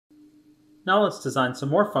Now let's design some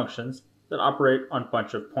more functions that operate on a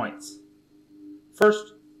bunch of points.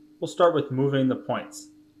 First, we'll start with moving the points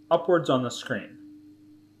upwards on the screen.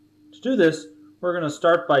 To do this, we're going to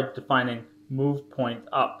start by defining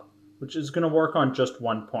movePointUp, which is going to work on just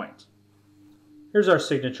one point. Here's our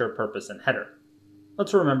signature purpose and header.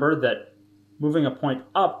 Let's remember that moving a point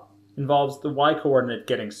up involves the y-coordinate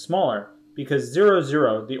getting smaller because 0,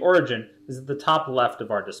 0, the origin, is at the top left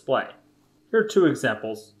of our display. Here are two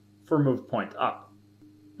examples for movePointUp.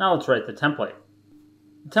 Now let's write the template.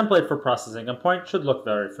 The template for processing a point should look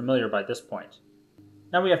very familiar by this point.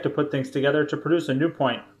 Now we have to put things together to produce a new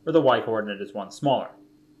point where the y-coordinate is 1 smaller.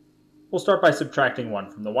 We'll start by subtracting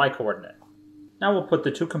 1 from the y-coordinate. Now we'll put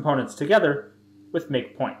the two components together with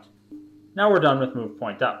makePoint. Now we're done with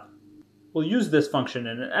movePointUp. We'll use this function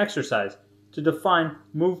in an exercise to define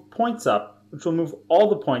movePointsUp, which will move all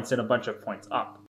the points in a bunch of points up.